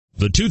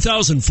The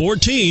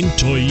 2014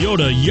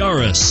 Toyota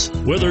Yaris.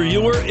 Whether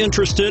you are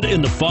interested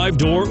in the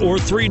 5-door or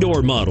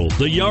 3-door model,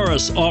 the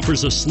Yaris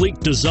offers a sleek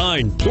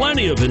design,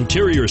 plenty of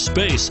interior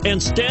space,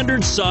 and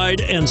standard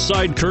side and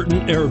side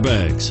curtain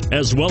airbags,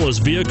 as well as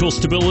vehicle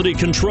stability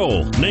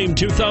control. Named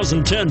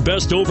 2010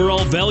 Best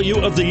Overall Value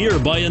of the Year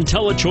by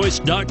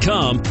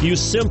IntelliChoice.com, you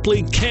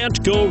simply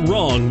can't go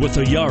wrong with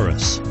a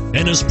Yaris,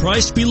 and is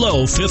priced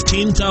below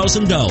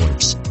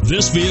 $15,000.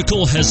 This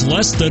vehicle has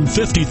less than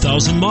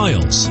 50,000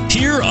 miles.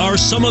 Here are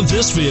some of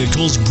this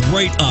vehicle's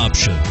great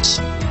options: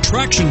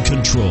 traction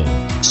control,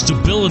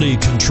 stability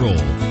control,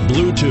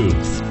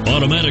 Bluetooth,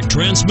 automatic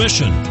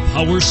transmission,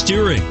 power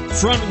steering,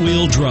 front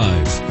wheel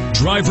drive,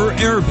 driver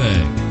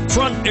airbag,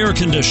 front air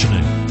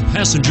conditioning,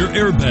 passenger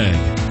airbag,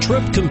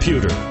 trip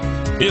computer.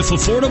 If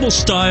affordable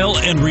style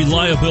and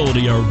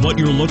reliability are what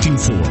you're looking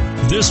for,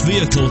 this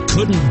vehicle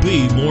couldn't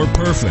be more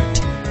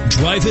perfect.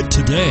 Drive it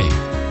today.